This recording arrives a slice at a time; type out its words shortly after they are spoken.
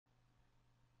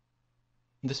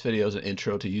This video is an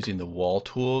intro to using the wall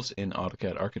tools in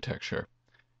AutoCAD Architecture.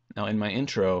 Now in my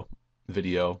intro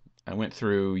video, I went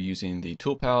through using the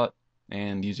tool palette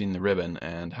and using the ribbon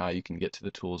and how you can get to the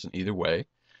tools in either way.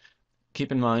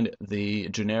 Keep in mind the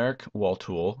generic wall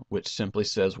tool, which simply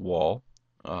says wall,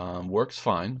 works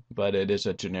fine, but it is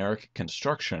a generic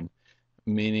construction,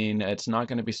 meaning it's not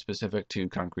going to be specific to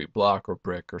concrete block or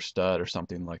brick or stud or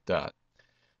something like that.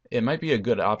 It might be a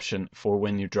good option for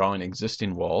when you're drawing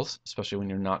existing walls, especially when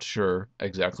you're not sure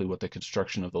exactly what the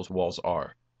construction of those walls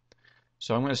are.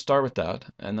 So I'm going to start with that,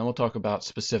 and then we'll talk about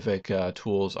specific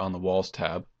tools on the Walls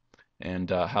tab and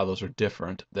how those are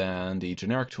different than the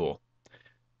generic tool.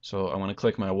 So I want to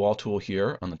click my wall tool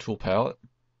here on the tool palette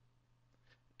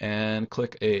and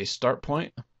click a start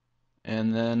point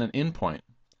and then an end point.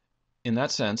 In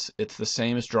that sense, it's the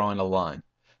same as drawing a line.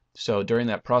 So during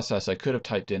that process, I could have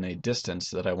typed in a distance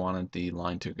that I wanted the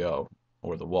line to go,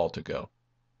 or the wall to go.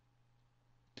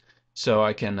 So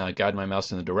I can guide my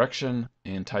mouse in the direction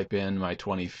and type in my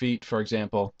 20 feet, for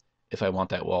example, if I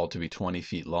want that wall to be 20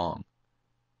 feet long.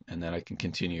 And then I can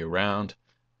continue around,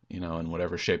 in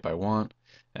whatever shape I want.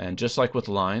 And just like with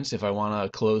lines, if I want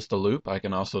to close the loop, I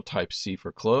can also type C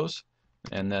for close,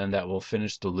 and then that will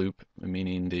finish the loop,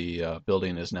 meaning the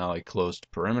building is now a closed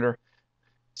perimeter.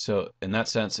 So in that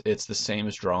sense, it's the same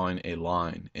as drawing a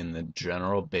line in the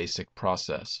general basic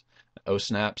process.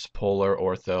 O-snaps, polar,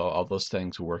 ortho, all those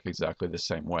things work exactly the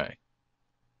same way.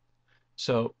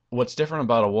 So what's different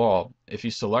about a wall, if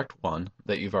you select one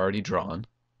that you've already drawn,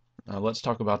 let's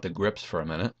talk about the grips for a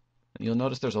minute. You'll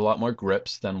notice there's a lot more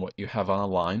grips than what you have on a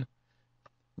line.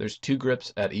 There's 2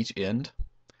 grips at each end.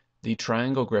 The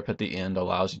triangle grip at the end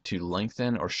allows you to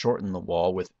lengthen or shorten the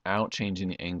wall without changing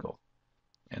the angle.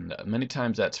 And many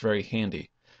times that's very handy.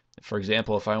 For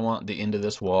example, if I want the end of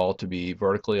this wall to be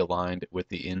vertically aligned with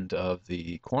the end of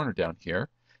the corner down here,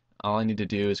 all I need to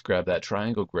do is grab that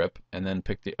triangle grip and then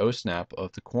pick the O-snap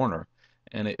of the corner,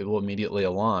 and it will immediately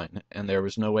align. And there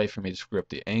was no way for me to screw up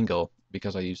the angle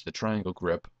because I used the triangle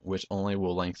grip, which only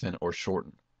will lengthen or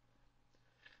shorten.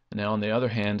 Now on the other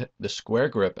hand, the square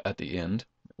grip at the end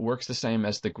works the same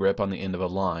as the grip on the end of a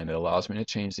line. It allows me to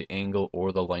change the angle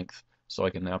or the length, so I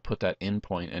can now put that end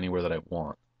point anywhere that I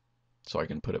want. So I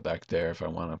can put it back there if I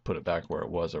want to put it back where it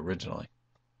was originally.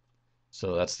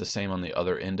 So that's the same on the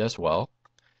other end as well.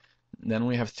 Then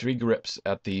we have 3 grips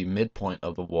at the midpoint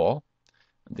of the wall.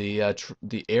 The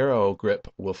arrow grip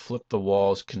will flip the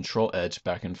wall's control edge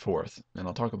back and forth, and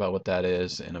I'll talk about what that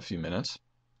is in a few minutes.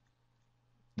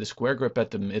 The square grip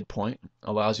at the midpoint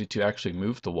allows you to actually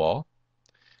move the wall.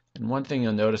 And one thing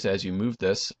you'll notice as you move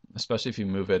this, especially if you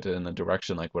move it in a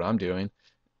direction like what I'm doing,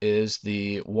 is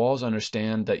the walls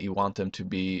understand that you want them to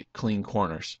be clean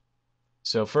corners.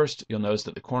 So first you'll notice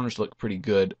that the corners look pretty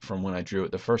good from when I drew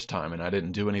it the first time, and I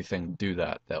didn't do anything to do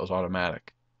that. That was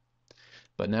automatic.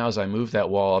 But now as I move that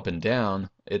wall up and down,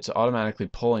 it's automatically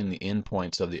pulling the end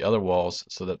points of the other walls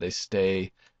so that they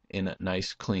stay in a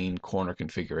nice clean corner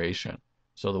configuration.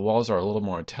 So the walls are a little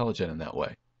more intelligent in that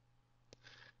way.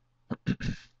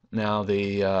 Now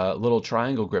the little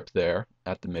triangle grip there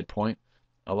at the midpoint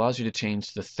allows you to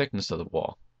change the thickness of the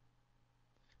wall.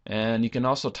 And you can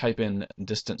also type in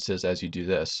distances as you do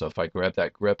this. So if I grab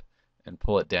that grip and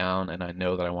pull it down and I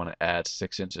know that I want to add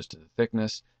 6 inches to the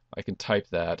thickness, I can type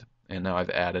that and now I've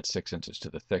added 6 inches to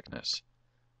the thickness.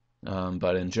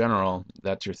 But in general,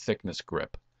 that's your thickness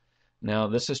grip. Now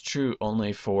this is true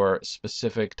only for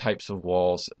specific types of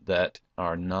walls that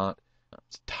are not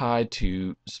tied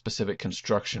to specific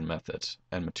construction methods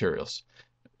and materials.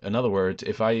 In other words,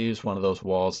 if I use one of those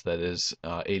walls that is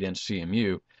 8-inch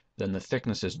CMU, then the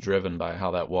thickness is driven by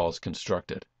how that wall is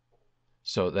constructed.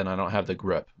 So then I don't have the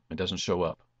grip. It doesn't show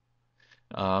up.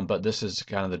 But this is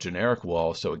kind of the generic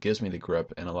wall, so it gives me the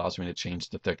grip and allows me to change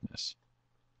the thickness.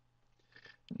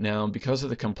 Now, because of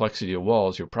the complexity of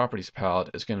walls, your properties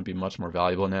palette is going to be much more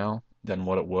valuable now than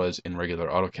what it was in regular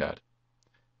AutoCAD.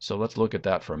 So let's look at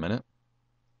that for a minute.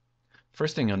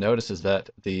 First thing you'll notice is that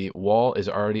the wall is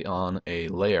already on a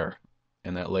layer,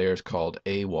 and that layer is called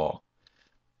a wall.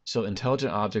 So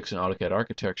intelligent objects in AutoCAD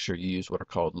Architecture use what are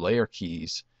called layer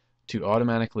keys to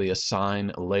automatically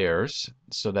assign layers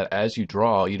so that as you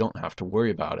draw, you don't have to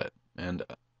worry about it. And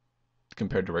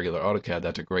compared to regular AutoCAD,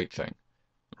 that's a great thing,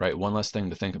 right? One less thing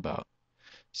to think about.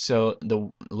 So the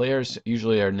layers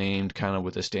usually are named kind of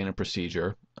with a standard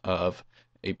procedure of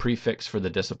a prefix for the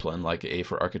discipline, like A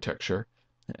for architecture,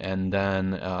 and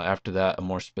then after that a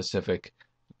more specific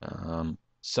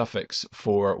suffix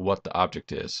for what the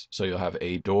object is. So you'll have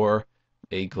a door,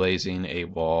 a glazing, a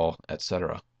wall,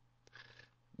 etc.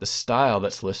 The style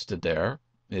that's listed there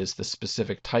is the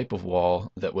specific type of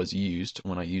wall that was used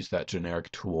when I used that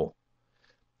generic tool.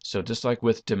 So just like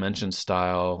with dimension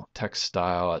style, text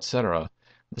style, etc.,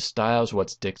 the style is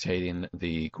what's dictating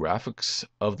the graphics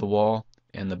of the wall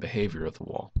and the behavior of the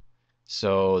wall.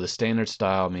 So the standard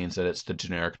style means that it's the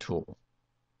generic tool.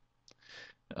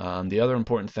 The other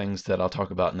important things that I'll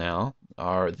talk about now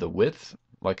are the width.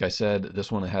 Like I said,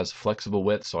 this one has flexible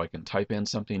width, so I can type in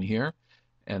something here,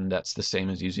 and that's the same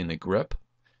as using the grip.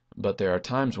 But there are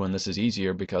times when this is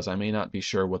easier because I may not be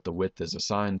sure what the width is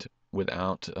assigned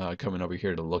without coming over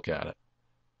here to look at it.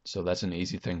 So that's an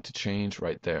easy thing to change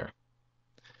right there.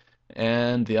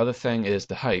 And the other thing is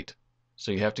the height.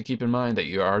 So you have to keep in mind that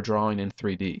you are drawing in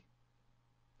 3D.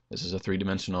 This is a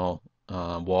three-dimensional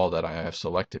wall that I have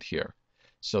selected here.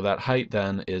 So that height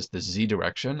then is the Z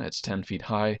direction. It's 10 feet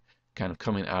high, kind of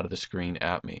coming out of the screen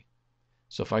at me.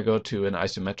 So if I go to an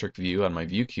isometric view on my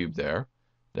view cube there,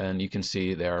 then you can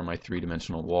see there are my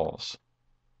three-dimensional walls.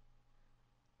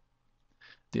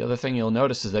 The other thing you'll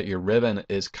notice is that your ribbon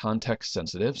is context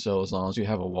sensitive, so as long as you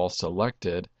have a wall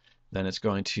selected, then it's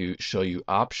going to show you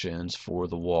options for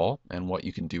the wall and what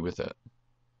you can do with it.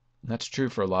 And that's true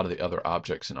for a lot of the other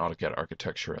objects in AutoCAD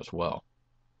Architecture as well.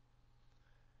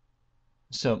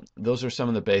 So those are some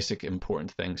of the basic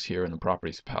important things here in the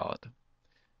Properties palette.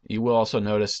 You will also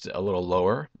notice a little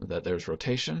lower that there's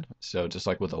rotation. So just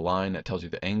like with a line, that tells you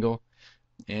the angle.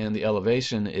 And the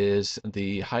elevation is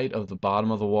the height of the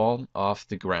bottom of the wall off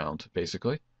the ground,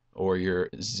 basically, or your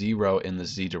 0 in the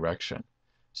Z direction.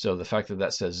 So the fact that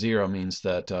that says 0 means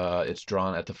that it's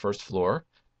drawn at the first floor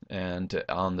and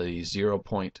on the 0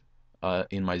 point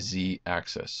in my Z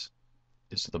axis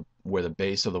is where the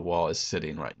base of the wall is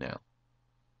sitting right now.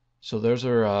 So those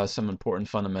are some important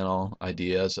fundamental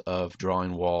ideas of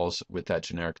drawing walls with that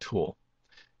generic tool.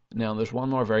 Now there's one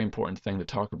more very important thing to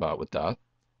talk about with that,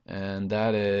 and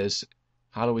that is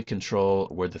how do we control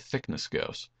where the thickness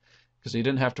goes? Because you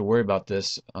didn't have to worry about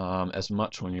this as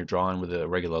much when you're drawing with a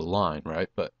regular line, right?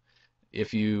 But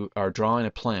if you are drawing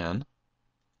a plan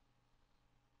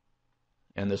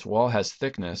and this wall has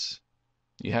thickness,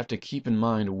 you have to keep in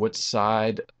mind which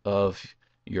side of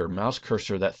your mouse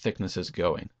cursor that thickness is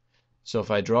going. So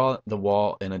if I draw the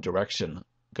wall in a direction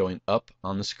going up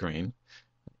on the screen,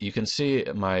 you can see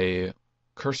my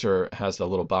cursor has the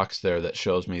little box there that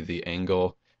shows me the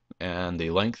angle and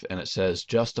the length, and it says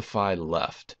justify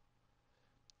left.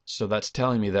 So that's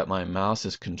telling me that my mouse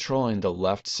is controlling the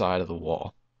left side of the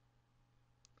wall.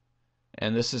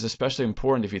 And this is especially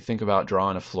important if you think about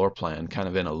drawing a floor plan kind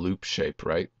of in a loop shape,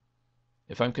 right?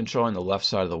 If I'm controlling the left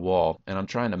side of the wall and I'm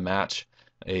trying to match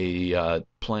a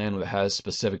plan that has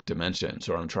specific dimensions,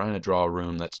 or I'm trying to draw a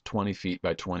room that's 20 feet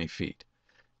by 20 feet.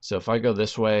 So if I go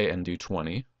this way and do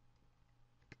 20,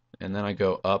 and then I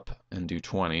go up and do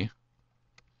 20,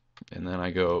 and then I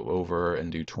go over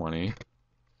and do 20,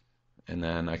 and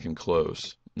then I can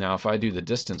close. Now if I do the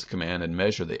distance command and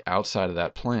measure the outside of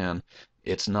that plan,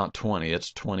 it's not 20,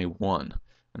 it's 21.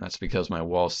 And that's because my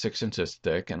wall is 6 inches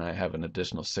thick and I have an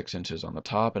additional 6 inches on the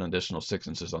top and an additional 6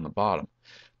 inches on the bottom.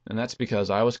 And that's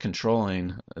because I was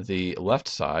controlling the left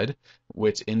side,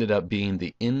 which ended up being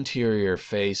the interior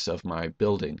face of my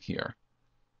building here.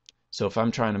 So if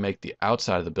I'm trying to make the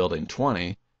outside of the building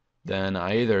 20, then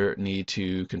I either need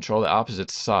to control the opposite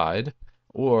side,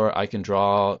 or I can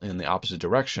draw in the opposite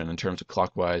direction in terms of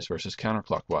clockwise versus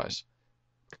counterclockwise.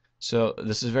 So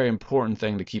this is a very important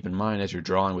thing to keep in mind as you're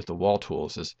drawing with the wall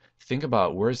tools, is think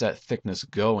about where's that thickness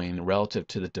going relative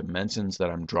to the dimensions that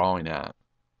I'm drawing at.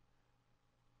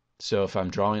 So if I'm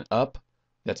drawing up,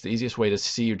 that's the easiest way to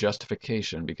see your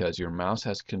justification, because your mouse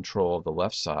has control of the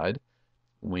left side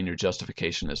when your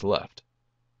justification is left.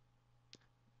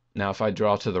 Now if I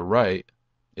draw to the right,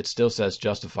 it still says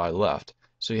justify left.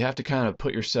 So you have to kind of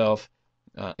put yourself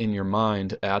in your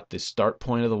mind at the start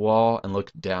point of the wall and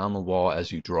look down the wall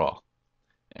as you draw.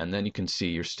 And then you can see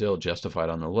you're still justified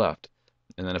on the left.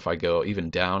 And then if I go even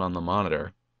down on the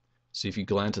monitor, see if you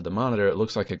glance at the monitor, it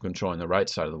looks like I'm controlling the right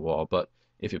side of the wall, but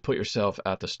if you put yourself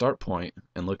at the start point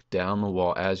and look down the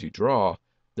wall as you draw,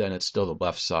 then it's still the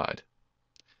left side.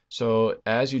 So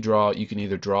as you draw, you can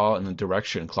either draw in the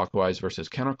direction clockwise versus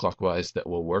counterclockwise that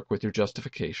will work with your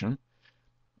justification,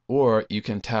 or you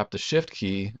can tap the Shift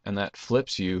key and that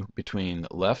flips you between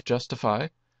left justify,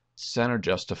 center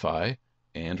justify,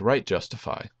 and right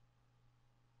justify.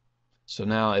 So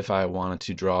now if I wanted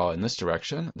to draw in this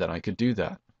direction, then I could do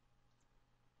that.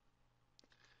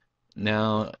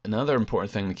 Now, another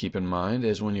important thing to keep in mind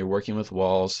is when you're working with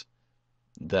walls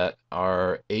that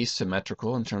are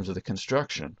asymmetrical in terms of the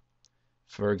construction.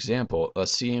 For example, a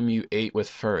CMU 8 with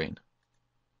furring.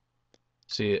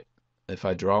 See, if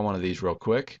I draw one of these real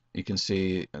quick, you can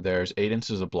see there's 8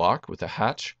 inches of block with a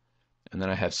hatch, and then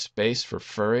I have space for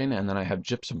furring, and then I have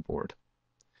gypsum board.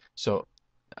 So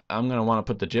I'm going to want to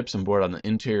put the gypsum board on the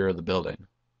interior of the building.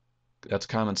 That's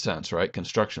common sense, right?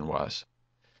 Construction-wise.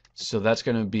 So that's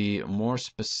going to be more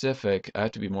specific. I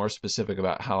have to be more specific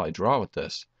about how I draw with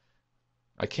this.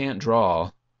 I can't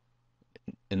draw,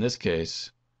 in this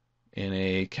case, in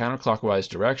a counterclockwise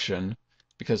direction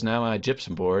because now my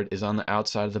gypsum board is on the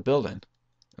outside of the building,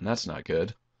 and that's not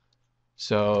good.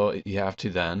 So you have to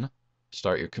then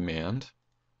start your command,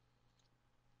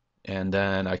 and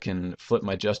then I can flip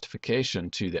my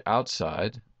justification to the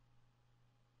outside,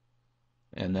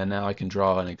 and then now I can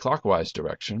draw in a clockwise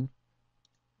direction,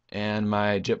 and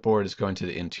my gyp board is going to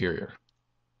the interior.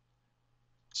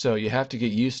 So you have to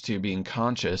get used to being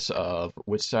conscious of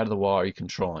which side of the wall are you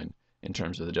controlling in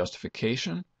terms of the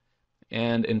justification,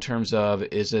 and in terms of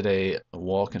is it a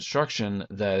wall construction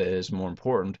that is more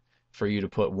important for you to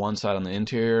put one side on the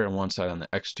interior and one side on the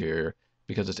exterior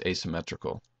because it's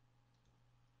asymmetrical.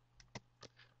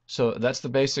 So that's the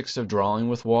basics of drawing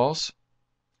with walls.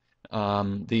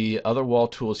 The other wall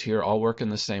tools here all work in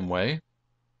the same way.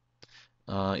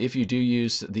 If you do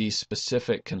use the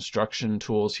specific construction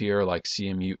tools here like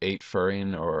CMU 8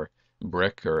 furring or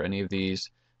brick or any of these,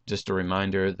 just a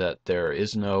reminder that there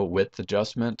is no width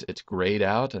adjustment. It's grayed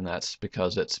out, and that's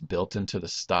because it's built into the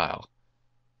style.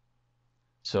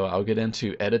 So I'll get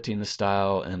into editing the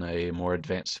style in a more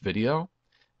advanced video.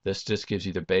 This just gives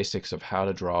you the basics of how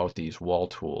to draw with these wall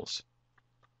tools.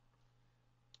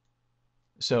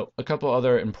 So a couple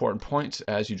other important points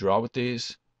as you draw with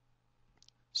these.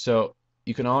 So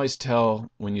you can always tell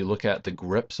when you look at the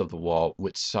grips of the wall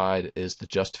which side is the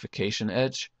justification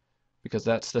edge, because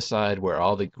that's the side where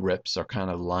all the grips are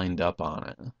kind of lined up on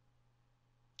it.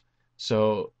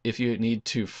 So if you need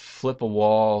to flip a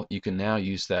wall, you can now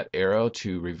use that arrow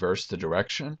to reverse the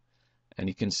direction, and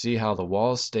you can see how the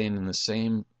wall is staying in the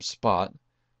same spot,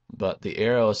 but the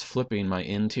arrow is flipping my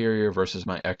interior versus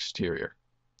my exterior.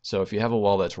 So if you have a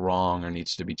wall that's wrong or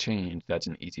needs to be changed, that's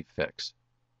an easy fix.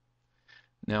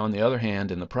 Now on the other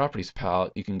hand, in the properties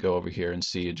palette, you can go over here and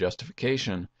see a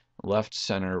justification, left,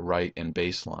 center, right, and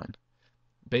baseline.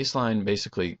 Baseline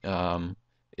basically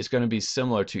is going to be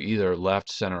similar to either left,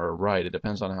 center, or right. It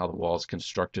depends on how the wall is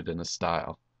constructed in the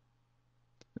style.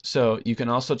 So you can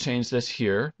also change this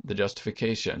here, the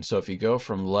justification. So if you go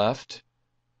from left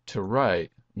to right,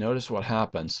 notice what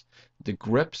happens. The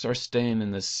grips are staying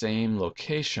in the same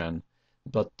location,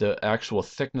 but the actual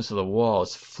thickness of the wall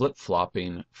is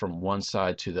flip-flopping from one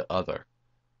side to the other.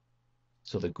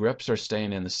 So the grips are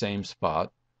staying in the same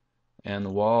spot, and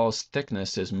the wall's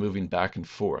thickness is moving back and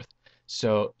forth.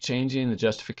 So changing the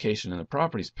justification in the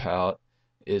properties palette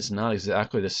is not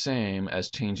exactly the same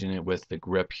as changing it with the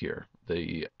grip here,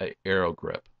 the arrow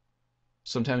grip.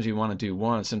 Sometimes you want to do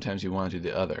one, sometimes you want to do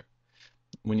the other.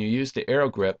 When you use the arrow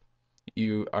grip,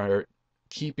 you are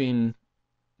keeping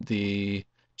the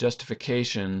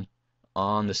justification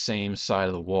on the same side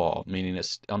of the wall, meaning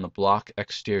it's on the block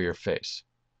exterior face.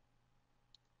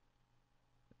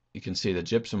 You can see the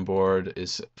gypsum board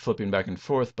is flipping back and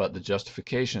forth, but the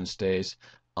justification stays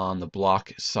on the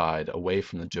block side away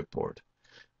from the gyp board.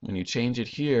 When you change it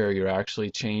here, you're actually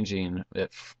changing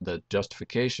the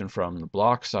justification from the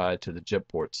block side to the gyp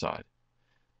board side.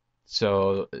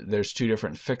 So there's two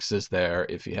different fixes there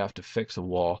if you have to fix a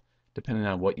wall depending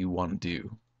on what you want to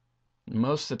do.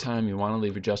 Most of the time you want to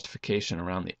leave your justification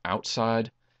around the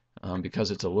outside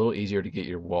because it's a little easier to get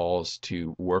your walls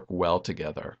to work well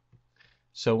together.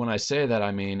 So when I say that,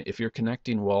 I mean if you're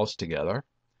connecting walls together,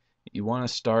 you want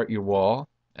to start your wall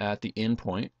at the end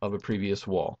point of a previous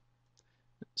wall.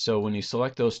 So when you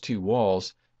select those two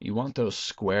walls, you want those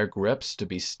square grips to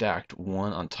be stacked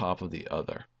one on top of the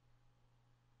other.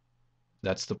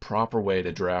 That's the proper way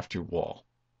to draft your wall.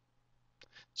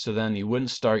 So then you wouldn't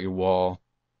start your wall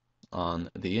on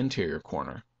the interior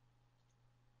corner,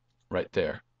 right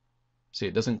there. See,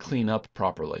 it doesn't clean up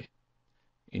properly.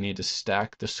 You need to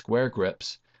stack the square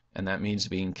grips, and that means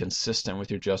being consistent with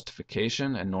your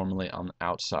justification and normally on the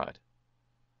outside.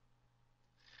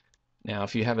 Now,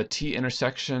 if you have a T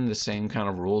intersection, the same kind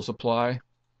of rules apply.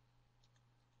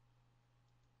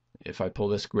 If I pull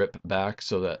this grip back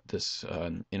so that this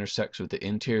intersects with the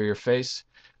interior face,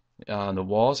 the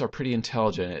walls are pretty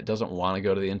intelligent. It doesn't want to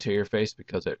go to the interior face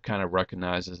because it kind of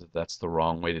recognizes that that's the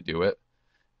wrong way to do it.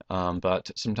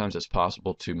 But sometimes it's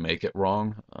possible to make it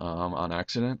wrong on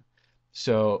accident.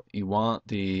 So you want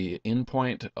the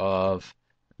endpoint of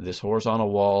this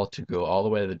horizontal wall to go all the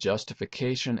way to the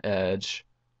justification edge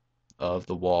of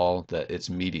the wall that it's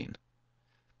meeting.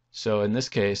 So in this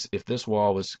case, if this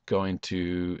wall was going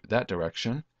to that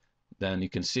direction, then you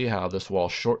can see how this wall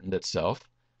shortened itself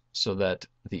so that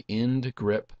the end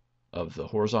grip of the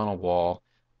horizontal wall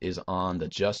is on the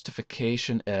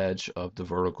justification edge of the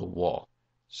vertical wall.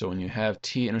 So when you have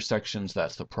T intersections,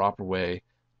 that's the proper way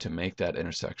to make that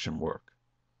intersection work.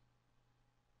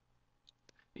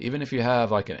 Even if you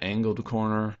have like an angled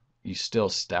corner, you still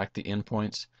stack the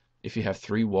endpoints. If you have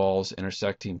three walls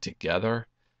intersecting together,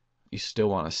 you still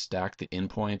want to stack the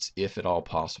endpoints if at all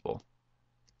possible.